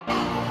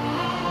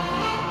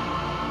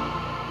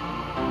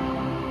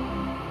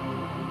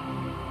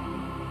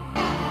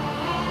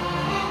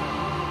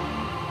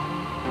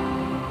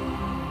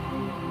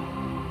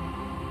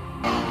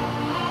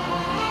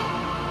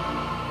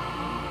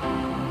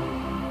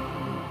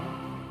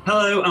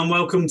Hello and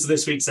welcome to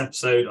this week's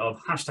episode of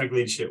Hashtag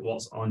Leadership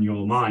What's on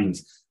Your Mind.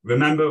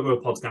 Remember, we're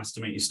a podcast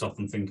to make you stop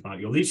and think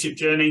about your leadership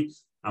journey,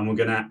 and we're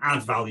going to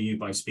add value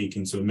by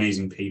speaking to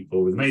amazing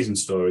people with amazing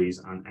stories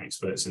and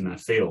experts in their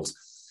field.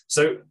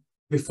 So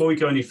before we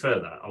go any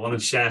further, I want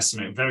to share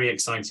some very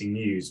exciting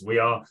news. We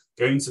are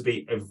going to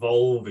be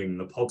evolving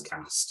the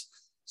podcast.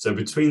 So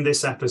between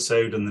this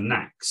episode and the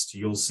next,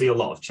 you'll see a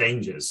lot of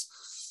changes.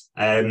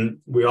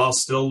 We are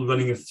still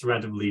running a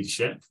thread of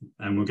leadership,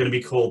 and we're going to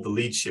be called the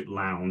Leadership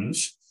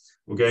Lounge.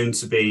 We're going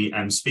to be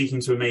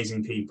speaking to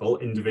amazing people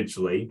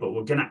individually, but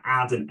we're going to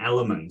add an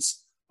element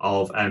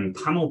of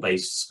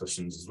panel-based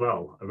discussions as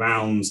well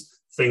around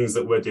things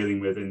that we're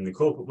dealing with in the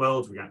corporate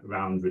world,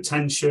 around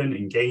retention,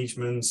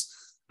 engagement,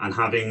 and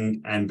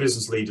having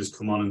business leaders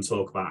come on and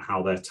talk about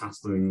how they're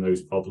tackling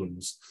those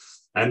problems.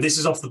 And this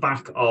is off the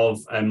back of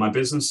my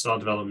business, Star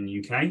Development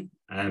UK,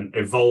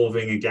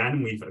 evolving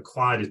again. We've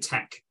acquired a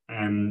tech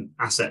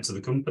asset to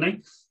the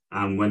company,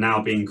 and we're now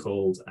being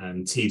called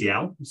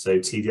TDL, so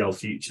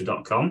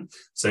tdlfuture.com.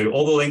 So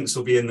all the links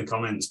will be in the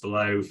comments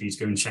below for you to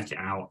go and check it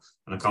out.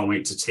 And I can't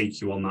wait to take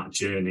you on that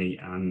journey.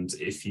 And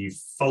if you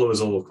follow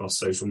us all across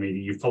social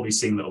media, you've probably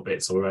seen little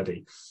bits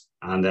already.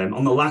 And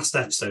on the last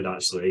episode,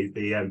 actually,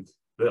 the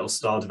little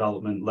Star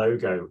Development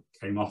logo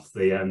came off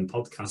the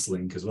podcast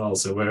link as well.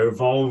 So we're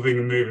evolving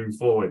and moving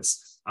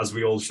forwards, as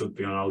we all should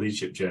be on our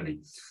leadership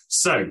journey.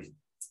 So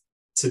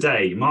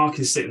today, Mark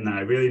is sitting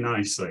there really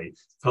nicely,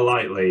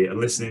 politely, and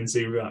listening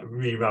to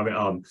me rabbit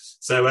on.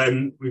 So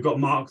we've got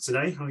Mark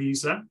today. How are you,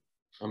 sir?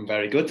 I'm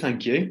very good,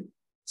 thank you.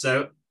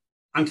 So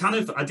I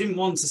didn't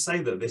want to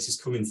say that this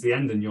is coming to the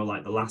end and you're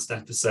like the last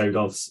episode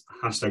of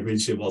Hashtag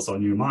Leadership What's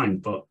on Your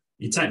Mind, but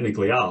you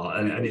technically are,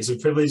 and it's a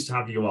privilege to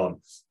have you on.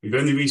 We've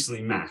only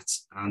recently met,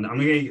 and I'm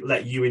going to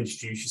let you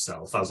introduce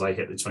yourself as I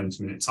hit the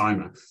 20-minute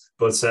timer.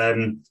 But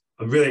I'm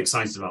really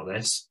excited about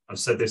this. I've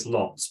said this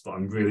lots, but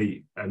I'm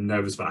really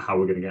nervous about how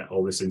we're going to get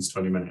all this into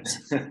 20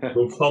 minutes.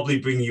 We'll probably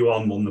bring you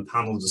on the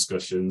panel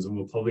discussions, and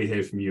we'll probably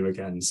hear from you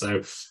again.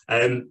 So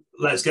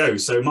let's go.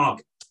 So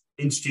Mark,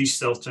 introduce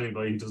yourself to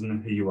anybody who doesn't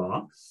know who you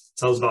are.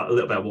 Tell us about a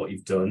little bit about what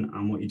you've done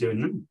and what you're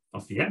doing now.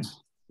 Off you go.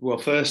 Well,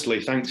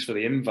 firstly, thanks for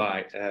the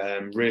invite.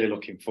 Really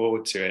looking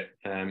forward to it.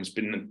 It's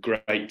been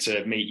great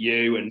to meet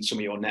you and some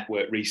of your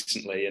network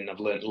recently, and I've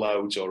learnt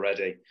loads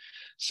already.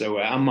 So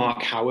I'm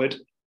Mark Howard.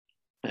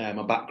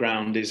 My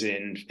background is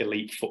in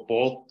elite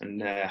football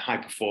and high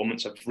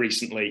performance. I've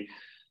recently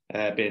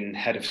been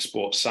head of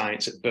sports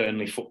science at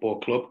Burnley Football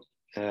Club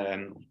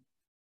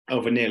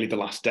over nearly the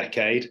last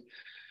decade.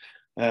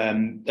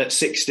 At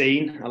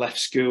 16, I left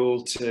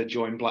school to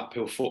join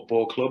Blackpool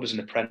Football Club as an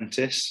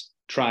apprentice.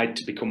 Tried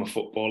to become a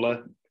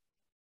footballer,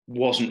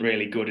 wasn't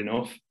really good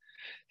enough.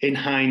 In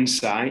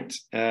hindsight,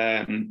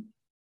 I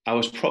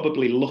was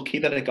probably lucky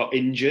that I got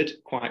injured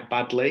quite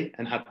badly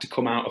and had to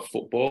come out of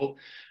football.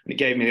 And it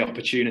gave me the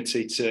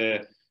opportunity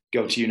to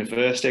go to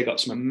university. I got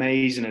some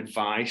amazing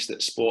advice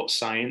that sports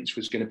science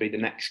was going to be the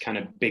next kind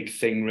of big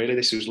thing, really.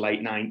 This was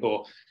late 90s,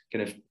 or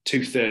kind of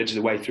 2/3 of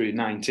the way through the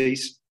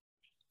 90s.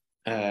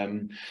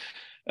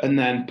 And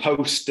then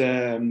post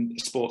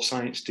sports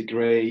science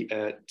degree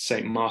at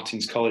St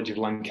Martin's College of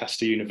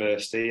Lancaster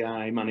University,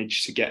 I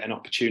managed to get an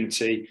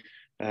opportunity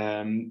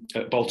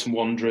at Bolton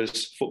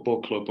Wanderers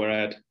Football Club, where I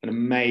had an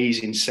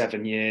amazing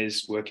 7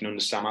 years working under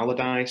Sam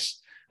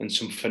Allardyce and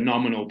some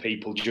phenomenal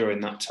people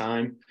during that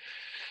time.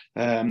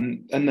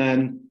 And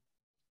then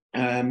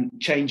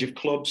change of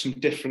clubs, some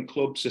different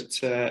clubs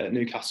at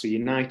Newcastle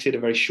United, a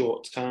very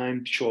short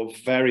time,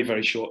 very,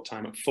 very short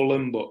time at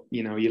Fulham, but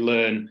you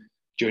learn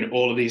during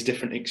all of these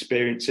different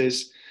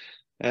experiences.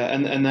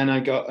 And then I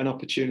got an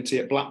opportunity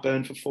at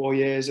Blackburn for 4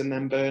 years, and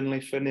then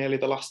Burnley for nearly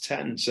the last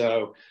 10.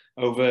 So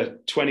over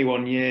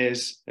 21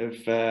 years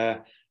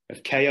of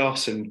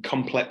chaos and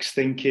complex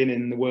thinking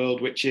in the world,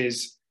 which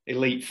is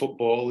elite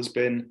football, has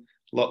been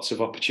lots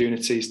of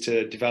opportunities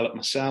to develop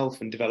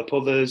myself and develop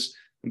others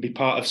and be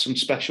part of some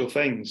special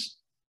things.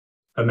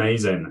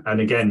 Amazing. And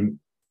again,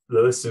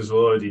 the listeners will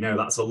already know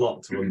that's a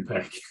lot to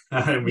unpick.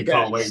 And we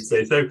can't wait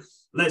to. So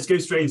let's go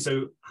straight in.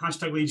 So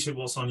hashtag leadership,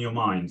 what's on your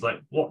mind?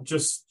 Like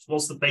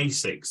what's the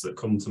basics that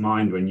come to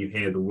mind when you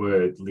hear the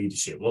word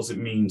leadership? What does it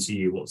mean to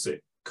you? What's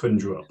it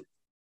conjure up?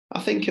 I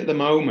think at the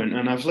moment,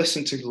 and I've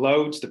listened to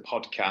loads of the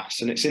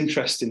podcasts, and it's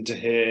interesting to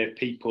hear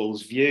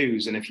people's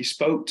views. And if you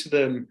spoke to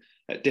them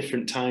at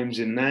different times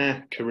in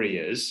their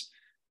careers,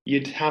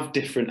 you'd have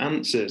different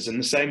answers. And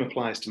the same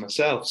applies to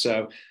myself.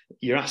 So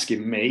you're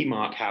asking me,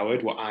 Mark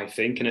Howard, what I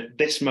think. And at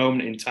this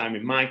moment in time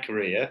in my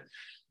career,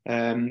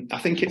 I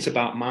think it's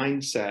about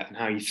mindset and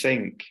how you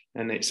think,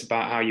 and it's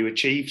about how you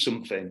achieve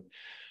something.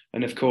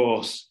 And of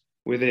course,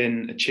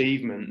 within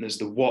achievement, there's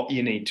the what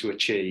you need to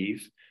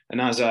achieve. And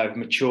as I've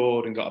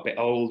matured and got a bit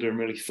older and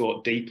really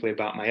thought deeply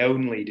about my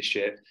own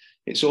leadership,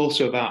 it's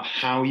also about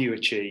how you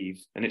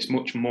achieve. And it's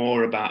much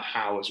more about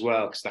how as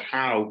well, because the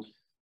how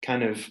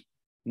kind of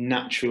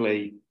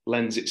naturally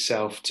lends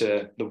itself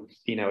to the,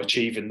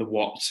 achieving the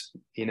what,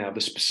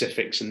 the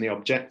specifics and the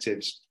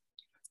objectives.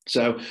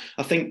 So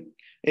I think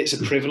it's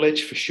a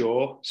privilege for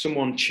sure.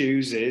 Someone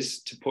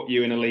chooses to put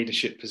you in a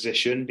leadership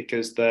position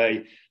because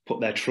they put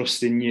their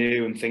trust in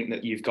you and think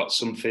that you've got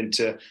something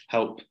to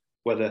help,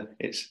 whether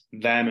it's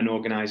them, an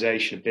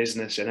organisation, a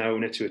business, an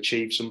owner, to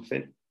achieve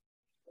something.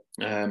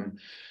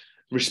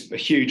 A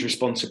huge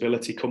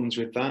responsibility comes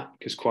with that,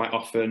 because quite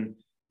often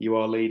you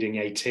are leading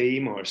a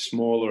team or a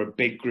small or a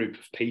big group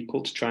of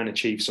people to try and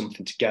achieve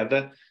something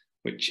together,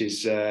 which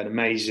is an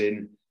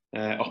amazing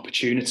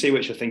opportunity,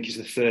 which I think is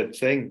the third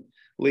thing.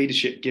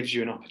 Leadership gives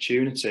you an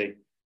opportunity.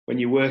 When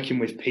you're working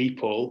with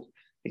people,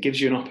 it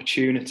gives you an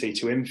opportunity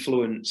to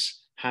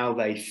influence how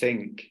they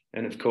think.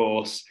 And of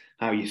course,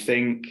 how you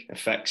think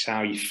affects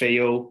how you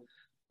feel,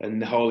 and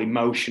the whole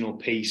emotional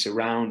piece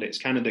around it. It's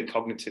kind of the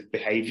cognitive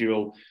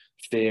behavioral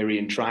theory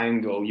and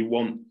triangle. You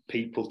want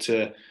people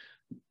to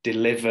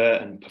deliver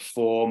and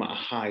perform at a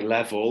high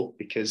level,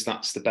 because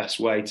that's the best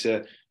way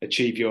to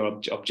achieve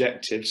your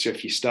objectives. So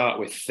if you start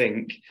with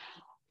think,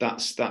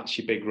 that's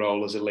your big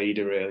role as a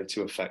leader, really,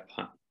 to affect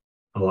that.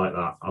 I like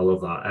that. I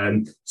love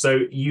that. So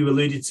you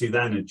alluded to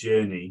then a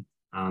journey,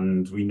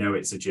 and we know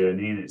it's a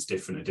journey and it's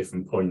different at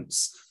different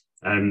points.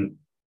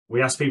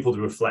 We ask people to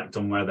reflect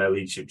on where their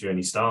leadership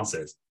journey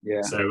started.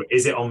 Yeah. So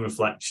is it on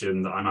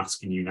reflection that I'm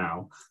asking you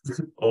now,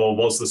 or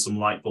was there some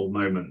light bulb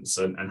moments,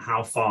 and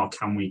how far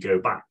can we go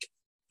back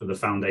for the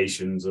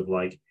foundations of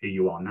like who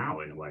you are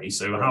now, in a way?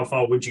 So how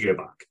far would you go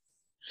back?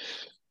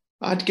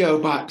 I'd go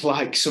back,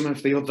 like some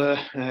of the other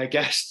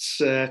guests,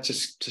 to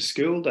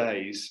school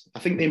days. I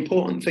think the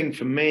important thing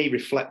for me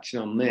reflecting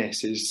on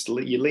this is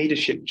your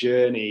leadership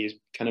journey is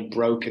kind of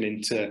broken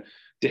into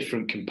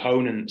different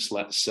components,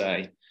 let's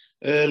say.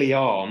 Early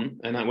on,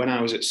 and when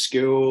I was at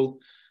school,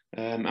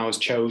 I was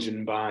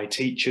chosen by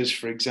teachers,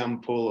 for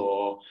example,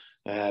 or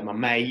my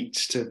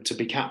mates to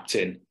be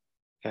captain.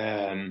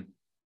 Clearly,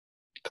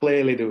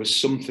 there was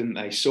something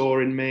they saw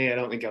in me. I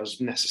don't think I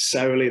was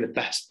necessarily the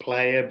best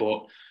player,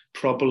 but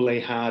probably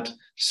had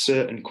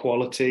certain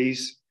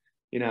qualities.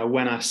 You know,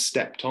 when I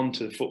stepped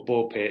onto the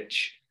football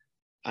pitch,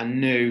 I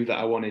knew that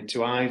I wanted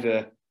to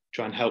either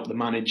try and help the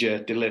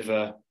manager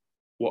deliver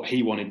what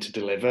he wanted to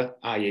deliver,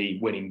 i.e.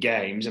 winning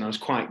games. And I was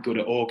quite good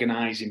at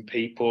organising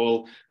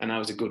people, and I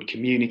was a good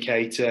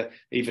communicator,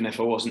 even if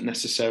I wasn't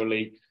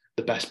necessarily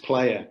the best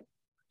player.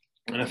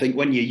 And I think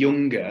when you're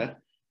younger,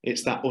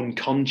 it's that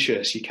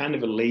unconscious. You're kind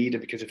of a leader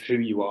because of who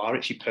you are.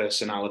 It's your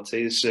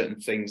personality. There's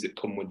certain things that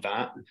come with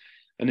that.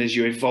 And as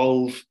you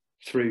evolve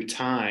through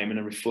time, and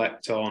I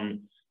reflect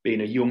on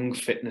being a young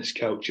fitness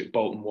coach at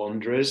Bolton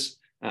Wanderers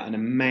at an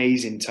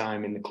amazing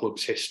time in the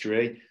club's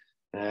history,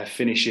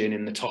 finishing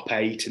in the top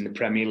 8 in the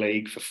Premier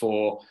League for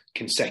 4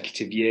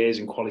 consecutive years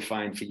and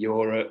qualifying for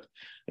Europe,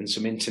 and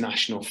some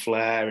international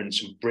flair and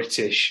some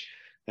British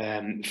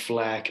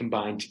flair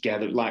combined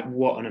together. Like,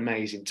 what an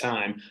amazing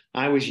time.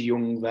 I was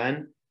young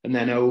then. And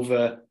then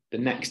over the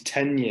next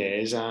 10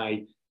 years,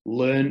 I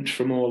learned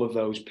from all of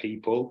those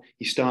people.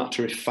 You start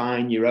to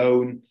refine your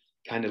own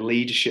kind of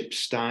leadership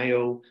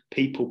style.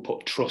 People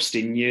put trust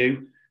in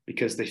you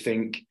because they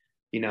think,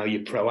 you know,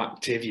 you're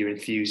proactive, you're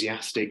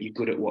enthusiastic, you're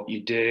good at what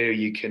you do,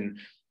 you can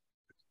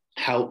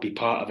help be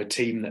part of a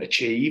team that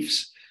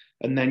achieves.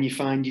 And then you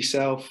find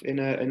yourself in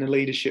a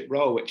leadership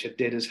role, which I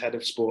did as head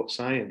of sports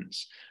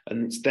science.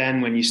 And it's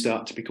then when you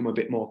start to become a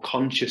bit more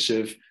conscious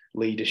of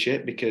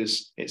leadership,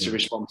 because it's a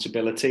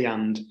responsibility.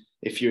 And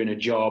if you're in a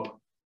job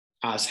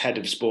as head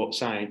of sports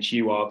science,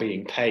 you are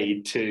being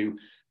paid to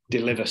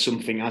deliver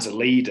something as a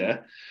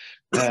leader.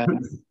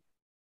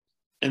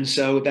 And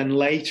so then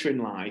later in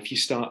life, you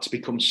start to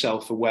become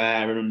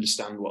self-aware and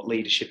understand what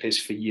leadership is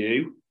for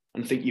you.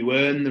 And I think you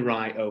earn the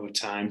right over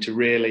time to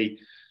really,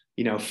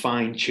 you know,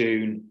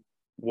 fine-tune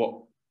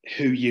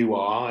who you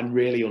are, and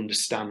really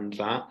understand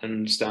that, and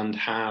understand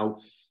how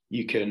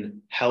you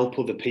can help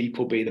other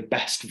people be the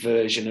best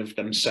version of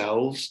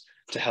themselves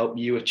to help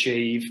you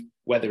achieve,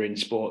 whether in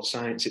sports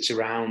science, it's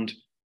around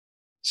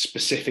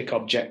specific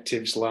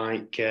objectives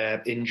like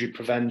injury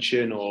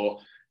prevention, or,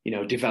 you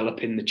know,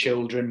 developing the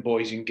children,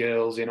 boys and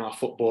girls in our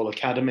football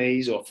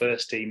academies, or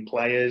first team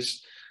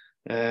players,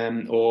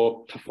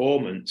 or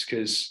performance.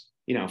 Because,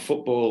 you know,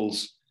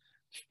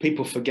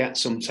 people forget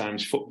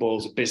sometimes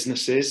footballs are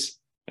businesses,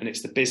 and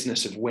it's the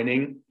business of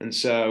winning. And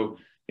so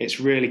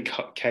it's really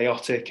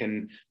chaotic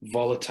and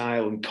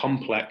volatile and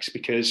complex,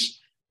 because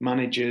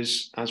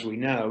managers, as we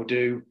know,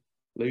 do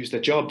lose their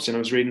jobs. And I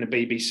was reading a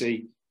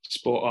BBC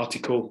Sport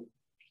article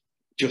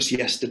just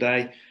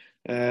yesterday,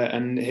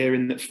 and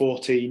hearing that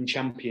 14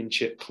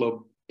 championship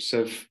clubs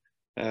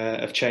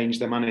have changed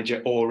their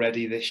manager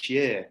already this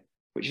year,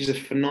 which is a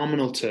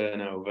phenomenal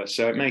turnover.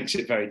 So it makes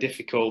it very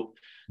difficult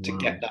to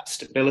get that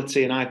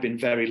stability. And I've been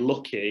very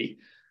lucky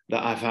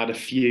that I've had a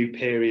few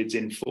periods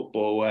in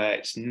football where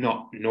it's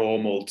not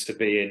normal to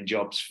be in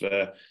jobs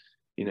for,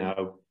 you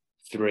know,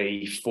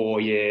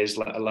 3-4 years,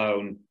 let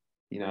alone,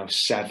 you know,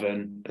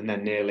 7, and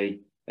then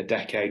nearly a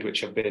decade,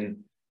 which I've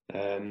been,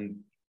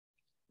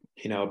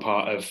 you know, a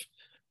part of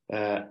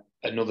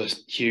another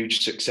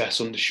huge success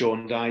under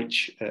Sean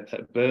Dyche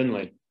at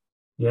Burnley.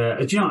 Yeah,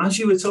 do you know, as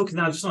you were talking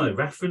now, I just want to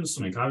reference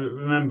something. I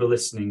remember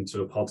listening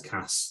to a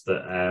podcast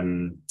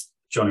that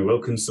Johnny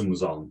Wilkinson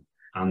was on,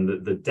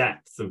 and the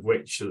depth of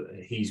which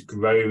he's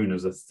grown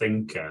as a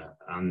thinker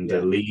and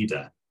a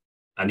leader.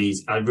 And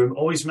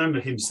always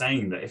remember him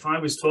saying that if I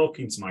was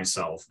talking to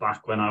myself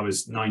back when I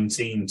was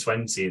 19,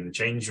 20 in the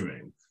changing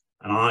room,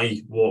 and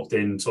I walked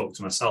in and talked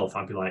to myself,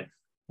 I'd be like,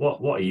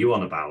 what are you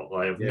on about?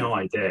 Like, I have no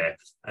idea.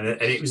 And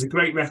it was a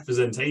great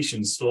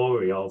representation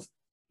story of,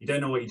 you don't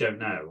know what you don't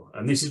know.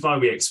 And this is why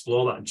we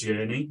explore that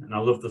journey. And I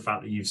love the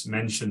fact that you've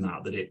mentioned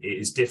that it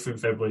is different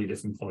for everybody at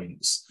different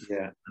points.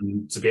 Yeah.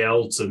 And to be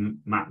able to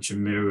match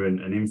and mirror and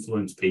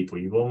influence people,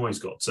 you've always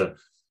got to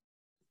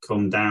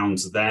come down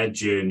to their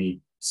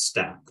journey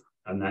step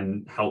and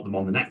then help them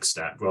on the next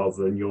step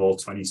rather than you're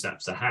 20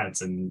 steps ahead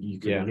and you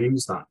can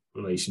lose that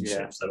relationship.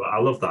 Yeah. So I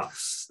love that.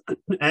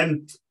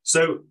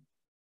 So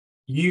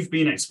you've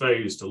been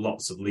exposed to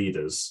lots of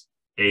leaders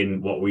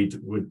in what we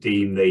would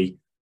deem the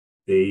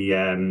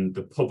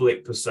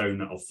public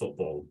persona of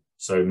football,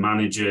 so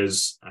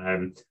managers,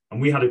 and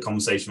we had a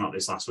conversation about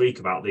this last week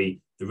about the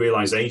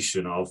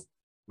realization of,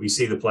 we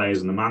see the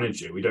players and the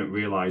manager, we don't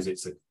realize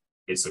it's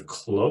a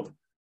club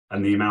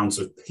and the amount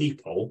of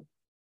people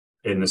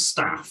in the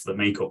staff that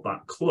make up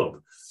that club.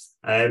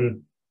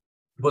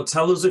 But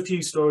tell us a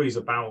few stories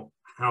about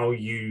how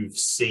you've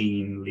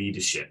seen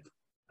leadership.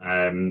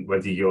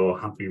 Whether you're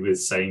happy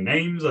with saying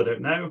names, I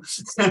don't know.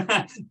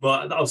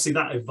 But obviously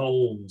that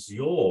evolves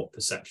your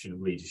perception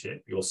of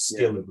leadership, your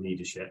skill of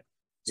leadership.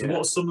 So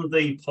what's some of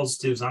the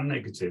positives and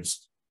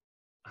negatives,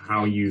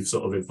 how you've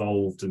sort of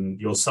evolved and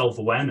your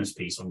self-awareness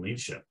piece on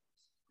leadership?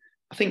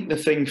 I think the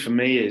thing for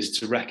me is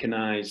to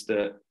recognise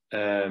that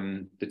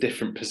the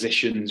different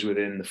positions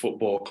within the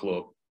football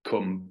club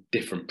come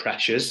different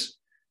pressures.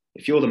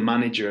 If you're the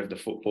manager of the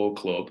football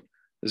club,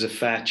 there's a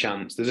fair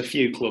chance, there's a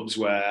few clubs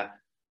where,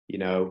 you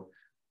know,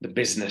 the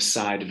business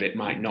side of it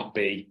might not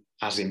be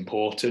as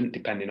important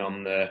depending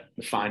on the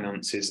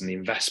finances and the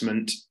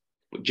investment.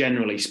 But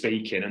generally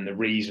speaking, and the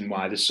reason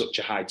why there's such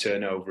a high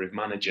turnover of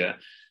manager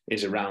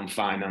is around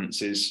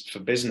finances for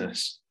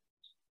business.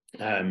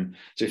 So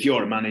if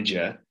you're a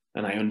manager,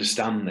 and I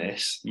understand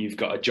this, you've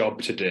got a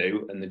job to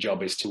do, and the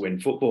job is to win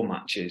football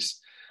matches.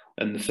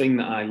 And the thing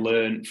that I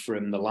learned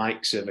from the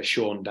likes of a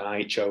Sean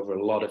Dyche over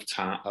a lot of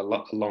time, a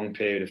long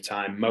period of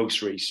time,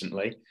 most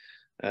recently,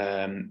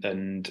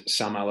 and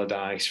Sam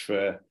Allardyce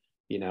for,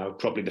 you know,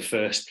 probably the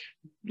first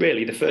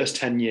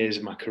 10 years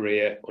of my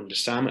career under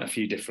Sam at a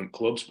few different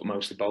clubs, but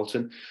mostly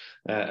Bolton,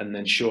 and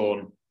then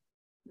Sean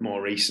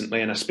more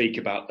recently. And I speak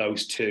about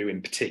those two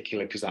in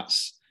particular because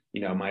that's,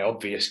 you know, my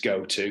obvious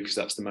go-to, because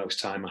that's the most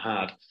time I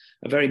had.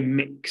 A very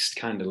mixed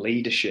kind of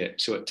leadership.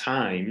 So at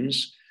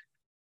times,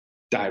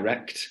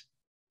 direct,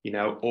 you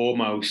know,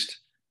 almost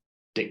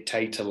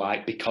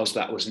dictator-like, because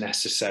that was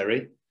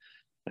necessary.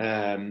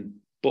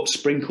 But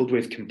sprinkled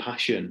with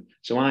compassion.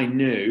 So I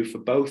knew for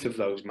both of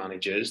those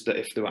managers that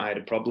if I had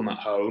a problem at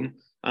home,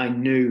 I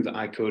knew that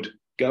I could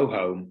go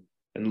home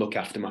and look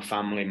after my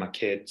family, my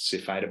kids.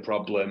 If I had a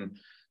problem,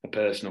 a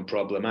personal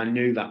problem, I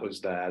knew that was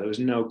there. There was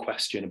no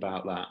question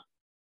about that.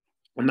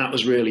 And that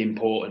was really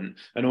important.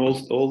 And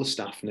all the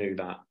staff knew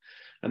that.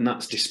 And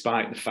that's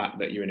despite the fact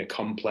that you're in a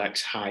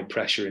complex, high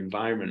pressure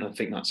environment. I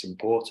think that's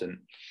important.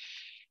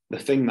 The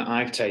thing that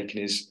I've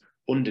taken is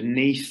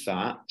underneath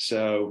that,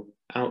 so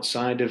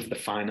outside of the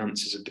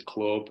finances of the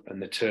club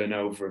and the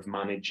turnover of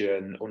manager,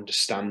 and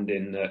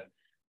understanding that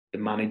the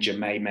manager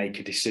may make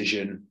a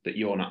decision that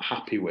you're not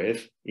happy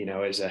with, you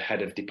know, as a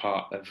head of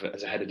department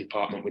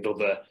with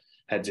other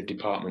heads of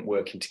department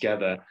working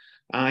together,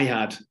 I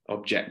had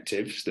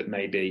objectives that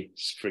may be,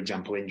 for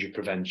example, injury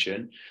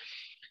prevention.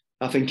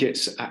 I think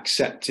it's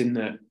accepting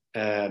that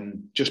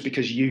just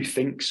because you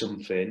think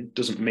something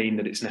doesn't mean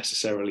that it's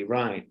necessarily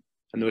right.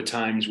 And there were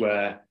times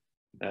where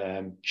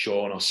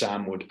Sean or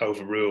Sam would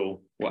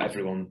overrule what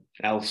everyone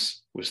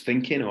else was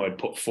thinking or had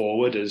put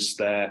forward as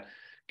their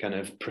kind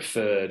of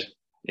preferred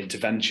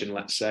intervention,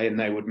 let's say, and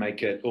they would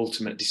make an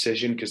ultimate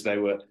decision because they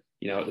were,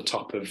 you know, at the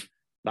top of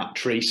that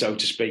tree, so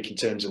to speak, in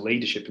terms of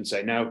leadership, and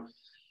say, no,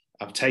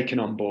 I've taken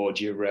on board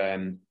your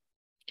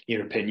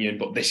opinion,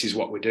 but this is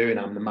what we're doing.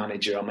 I'm the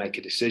manager, I'll make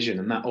a decision.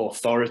 And that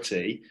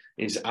authority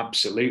is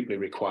absolutely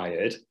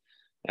required,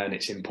 and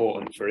it's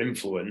important for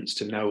influence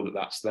to know that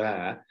that's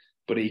there.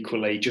 But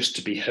equally, just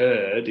to be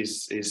heard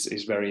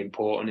is very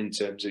important in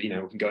terms of, you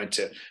know, we can go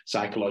into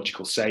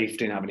psychological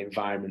safety and having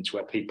environments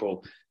where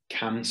people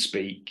can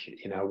speak,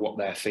 you know, what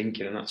they're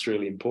thinking, and that's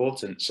really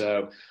important.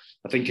 So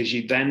I think as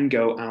you then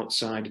go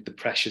outside of the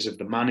pressures of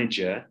the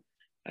manager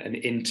and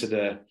into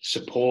the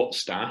support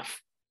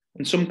staff,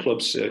 and some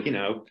clubs, you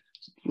know,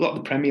 a lot of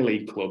the Premier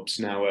League clubs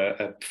now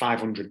are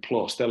 500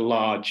 plus, they're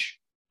large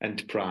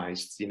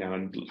enterprise, you know,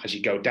 and as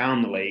you go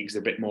down the leagues,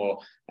 they're a bit more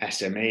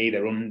SME,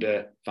 they're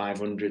under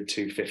 500,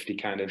 250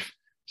 kind of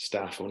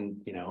staff, on,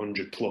 you know,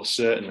 100 plus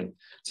certainly.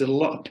 So there's a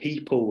lot of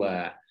people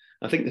there.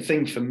 I think the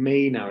thing for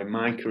me now in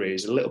my career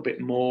is a little bit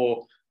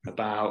more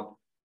about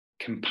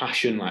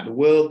compassion. Like the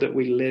world that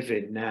we live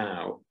in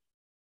now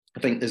I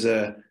think there's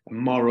a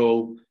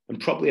moral and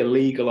probably a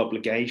legal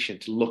obligation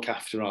to look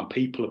after our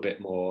people a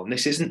bit more. And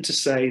this isn't to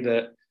say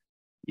that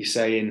you're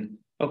saying,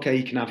 okay,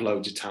 you can have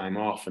loads of time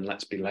off and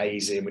let's be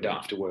lazy and we don't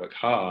have to work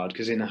hard,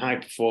 because in a high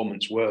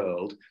performance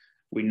world,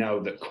 we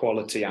know that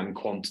quality and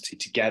quantity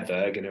together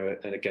are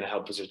going to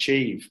help us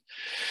achieve.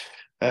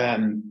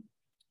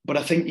 But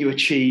I think you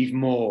achieve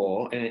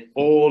more, and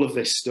all of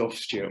this stuff,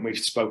 Stuart, and we've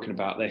spoken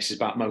about this, is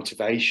about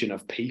motivation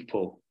of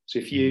people. So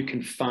if you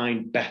can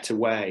find better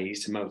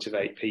ways to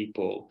motivate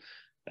people,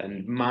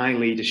 and my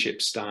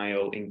leadership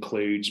style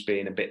includes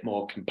being a bit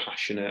more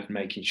compassionate and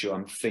making sure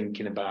I'm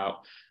thinking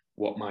about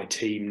what my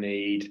team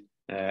need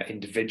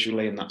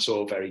individually, and that's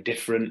all very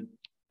different.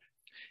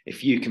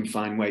 If you can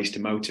find ways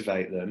to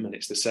motivate them, and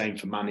it's the same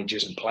for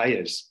managers and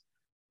players,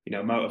 you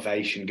know,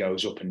 motivation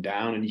goes up and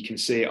down, and you can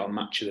see it on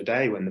Match of the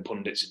Day when the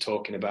pundits are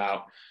talking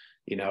about,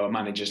 you know, a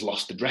manager's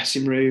lost the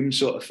dressing room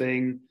sort of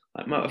thing.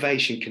 Like,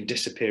 motivation can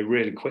disappear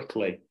really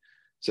quickly.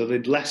 So the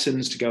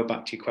lessons, to go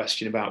back to your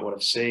question about what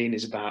I've seen,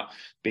 is about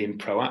being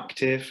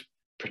proactive,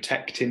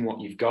 protecting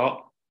what you've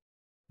got.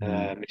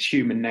 It's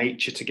human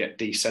nature to get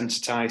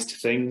desensitized to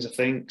things, I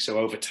think. So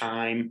over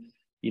time,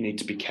 you need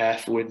to be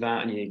careful with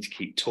that, and you need to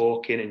keep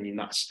talking, and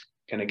that's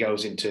kind of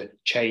goes into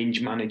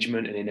change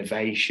management and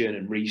innovation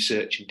and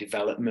research and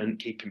development,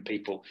 keeping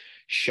people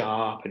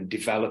sharp and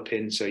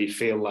developing so you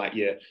feel like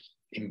you're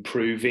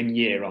improving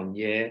year on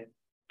year.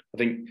 I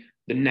think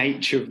the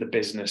nature of the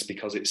business,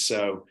 because it's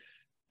so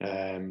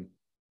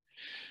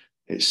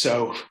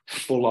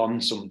full on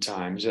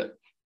sometimes.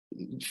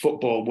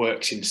 Football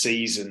works in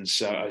seasons,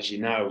 so as you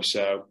know,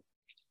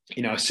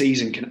 a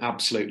season can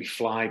absolutely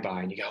fly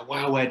by, and you go,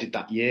 wow, where did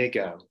that year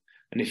go?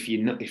 And if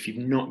you've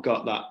not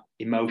got that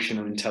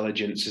emotional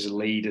intelligence as a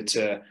leader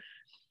to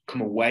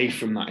come away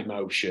from that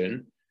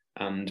emotion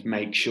and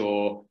make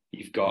sure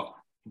you've got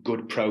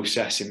good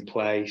process in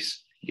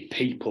place, your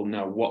people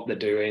know what they're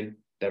doing,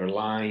 they're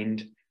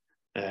aligned.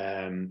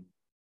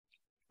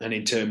 And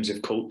in terms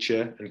of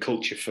culture, and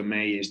culture for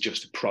me is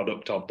just a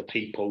product of the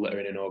people that are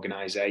in an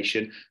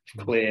organization.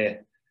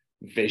 Clear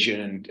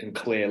vision and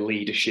clear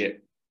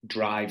leadership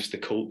drives the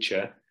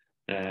culture.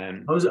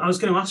 I was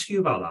going to ask you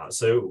about that.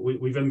 So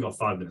we've only got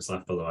 5 minutes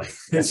left, by the way.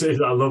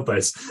 I love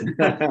this.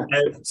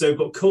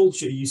 But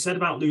culture, you said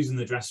about losing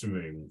the dressing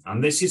room.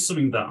 And this is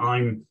something that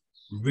I'm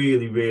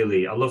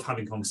really, I love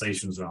having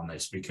conversations around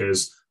this,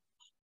 because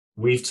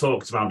we've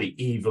talked about the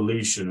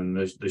evolution and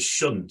the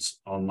shunt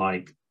on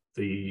like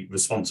the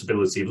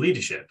responsibility of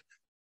leadership.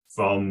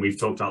 We've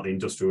talked about the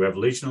Industrial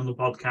Revolution on the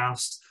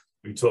podcast.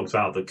 We talked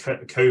about the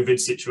COVID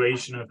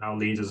situation of how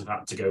leaders have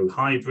had to go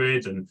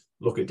hybrid and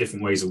look at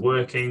different ways of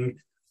working.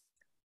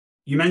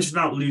 You mentioned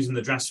about losing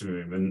the dressing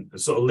room and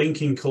sort of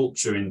linking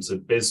culture into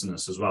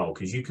business as well,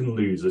 because you can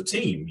lose a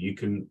team. You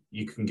can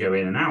go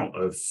in and out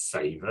of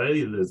favour.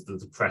 There's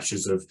the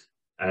pressures of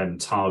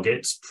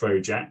targets,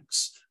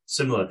 projects,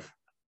 similar.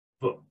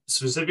 But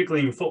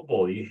specifically in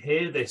football, you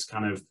hear this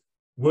kind of,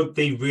 would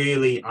the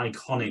really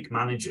iconic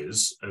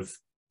managers of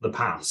the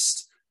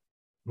past,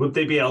 would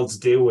they be able to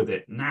deal with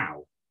it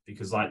now?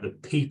 Because like the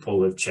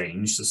people have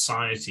changed,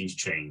 society's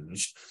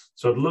changed.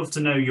 So I'd love to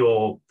know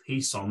your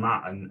piece on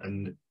that,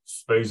 and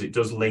suppose it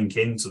does link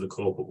into the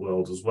corporate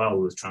world as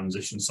well, the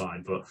transition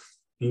side, but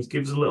can you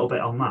give us a little bit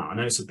on that? I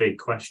know it's a big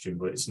question,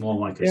 but it's more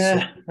like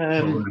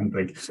I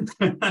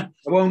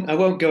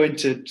won't go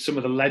into some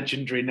of the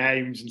legendary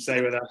names and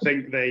say whether I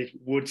think they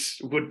would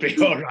be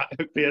all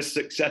right, be as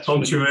successful.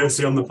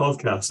 Controversy on the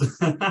podcast.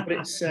 But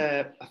it's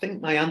I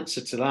think my answer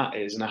to that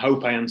is, and I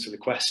hope I answer the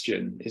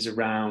question, is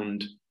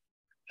around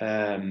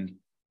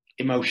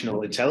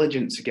emotional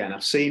intelligence again.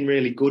 I've seen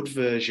really good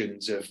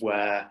versions of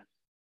where,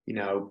 you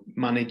know,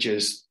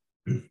 managers,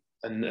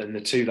 and the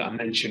two that I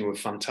mentioned were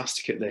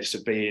fantastic at this,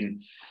 of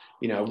being,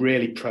 you know,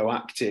 really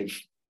proactive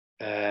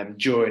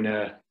during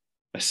a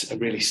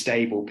really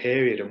stable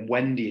period. And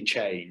when do you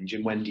change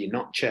and when do you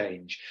not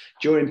change?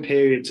 During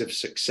periods of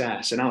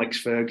success, and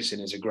Alex Ferguson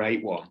is a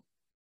great one.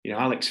 You know,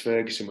 Alex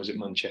Ferguson was at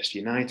Manchester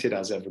United,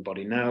 as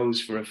everybody knows,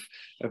 for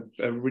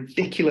a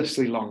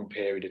ridiculously long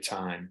period of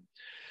time.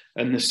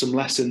 And there's some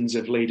lessons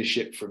of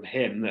leadership from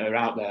him that are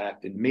out there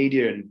in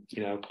media and,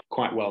 you know,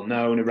 quite well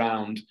known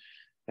around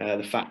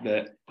the fact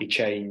that he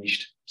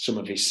changed some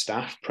of his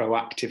staff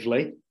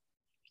proactively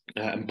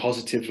and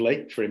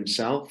positively for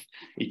himself.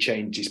 He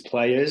changed his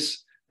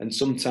players. And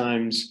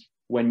sometimes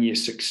when you're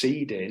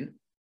succeeding,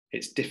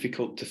 it's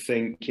difficult to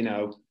think, you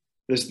know,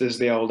 there's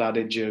the old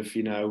adage of,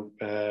 you know,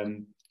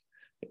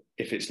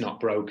 if it's not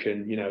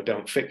broken, you know,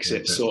 don't fix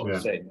it sort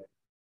of thing.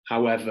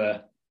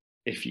 However,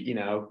 if you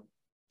know,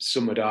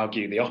 some would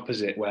argue the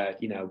opposite, where,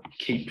 you know,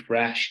 keep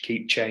fresh,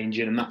 keep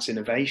changing, and that's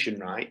innovation,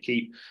 right?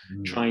 Keep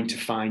trying to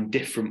find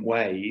different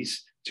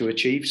ways to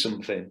achieve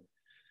something.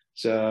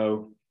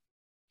 So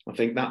I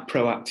think that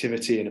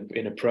proactivity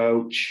in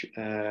approach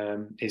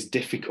is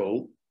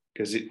difficult,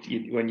 because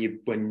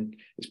when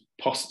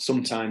it's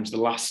sometimes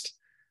the last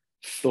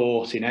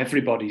thought in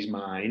everybody's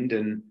mind,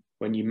 and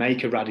when you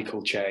make a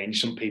radical change,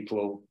 some people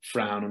will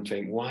frown and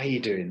think, why are you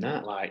doing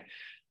that?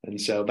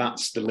 And so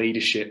that's the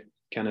leadership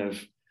kind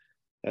of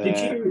Did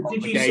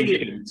you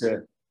see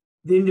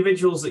the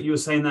individuals that you were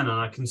saying then? And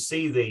I can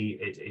see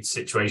it's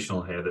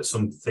situational here, that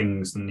some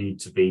things need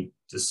to be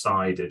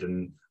decided.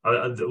 And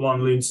what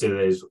I'm alluding to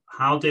is,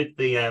 how did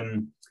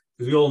because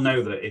we all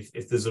know that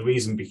if there's a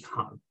reason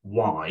behind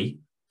why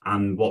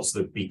and what's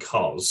the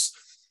because,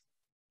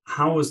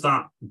 how was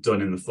that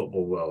done in the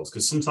football world?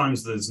 Because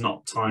sometimes there's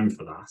not time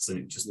for that, and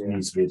it just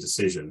needs to be a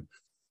decision.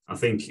 I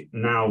think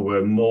now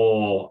we're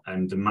more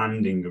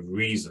demanding of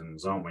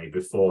reasons, aren't we?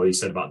 Before, you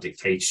said about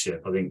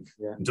dictatorship, I think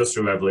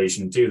Industrial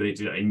Revolution, do it,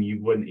 and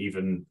you wouldn't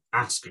even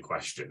ask a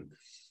question.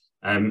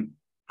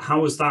 How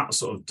was that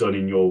sort of done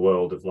in your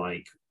world of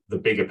like the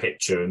bigger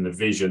picture and the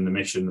vision, the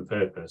mission, the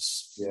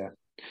purpose? Yeah.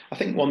 I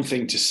think one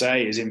thing to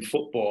say is, in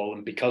football,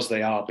 and because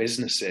they are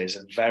businesses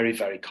and very,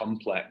 very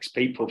complex,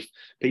 people,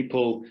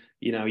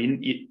 you know,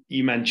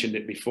 you mentioned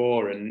it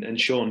before, and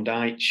Sean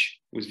Dyche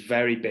was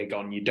very big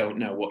on, you don't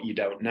know what you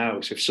don't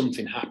know. So if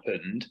something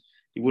happened,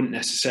 you wouldn't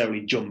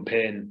necessarily jump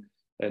in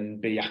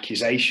and be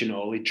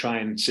accusational. He'd try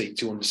and seek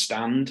to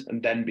understand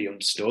and then be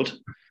understood.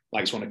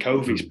 Like, it's one of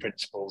Covey's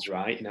principles,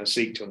 right? You know,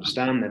 seek to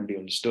understand, then be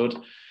understood.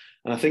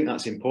 And I think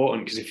that's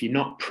important, because if you're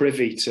not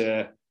privy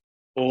to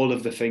all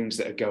of the things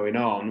that are going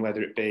on,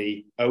 whether it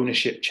be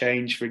ownership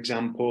change, for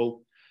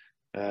example,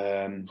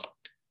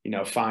 you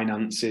know,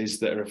 finances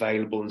that are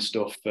available and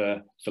stuff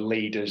for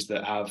leaders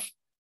that have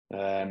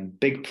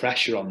big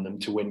pressure on them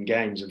to win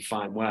games and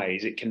find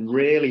ways, it can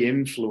really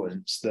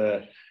influence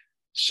the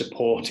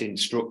supporting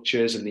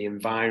structures and the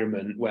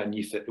environment when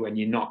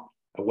you're not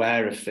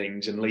aware of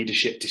things and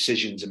leadership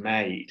decisions are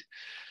made.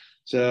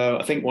 So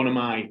I think one of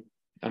my,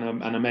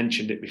 and I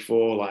mentioned it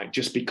before, like,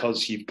 just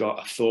because you've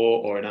got a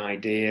thought or an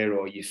idea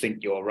or you think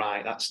you're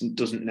right, that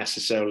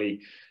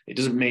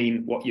doesn't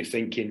mean what you're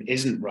thinking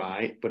isn't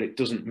right, but it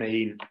doesn't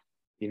mean,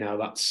 you know,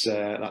 that's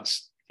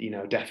you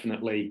know,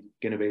 definitely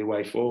going to be the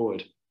way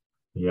forward.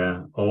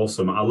 Yeah,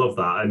 awesome. I love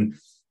that. And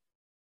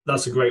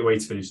that's a great way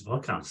to finish the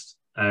podcast.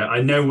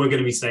 I know we're going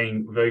to be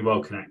staying very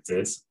well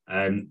connected.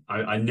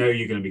 I know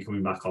you're going to be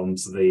coming back on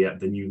to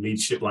the new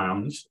Leadership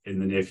Lounge in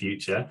the near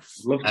future.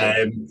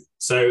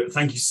 So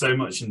thank you so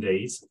much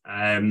indeed.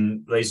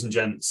 Ladies and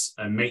gents,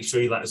 make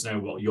sure you let us know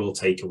what your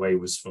takeaway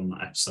was from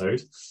that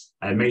episode.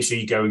 Make sure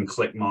you go and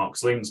click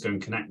Mark's links, go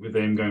and connect with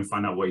him, go and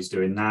find out what he's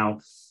doing now.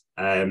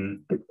 Go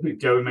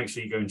and make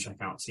sure you go and check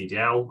out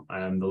TDL.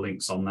 The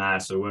link's on there.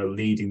 So we're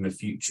leading the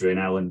future in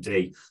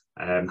L&D,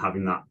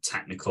 having that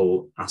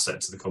technical asset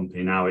to the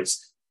company now.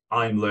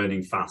 I'm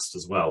learning fast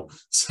as well.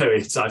 So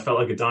I felt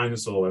like a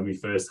dinosaur when we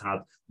first had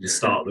the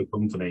start of the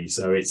company.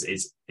 So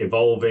it's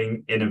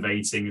evolving,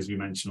 innovating, as we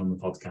mentioned on the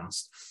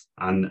podcast,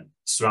 and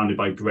surrounded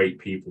by great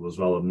people as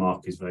well. And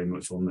Mark is very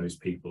much one of those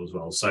people as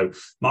well. So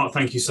Mark,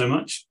 thank you so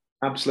much.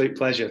 Absolute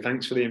pleasure.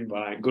 Thanks for the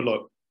invite. Good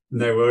luck.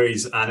 No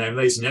worries. And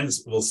ladies and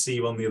gents, we'll see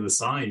you on the other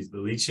side.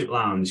 The Leadership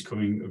Lounge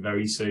coming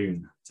very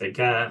soon. Take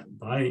care.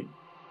 Bye.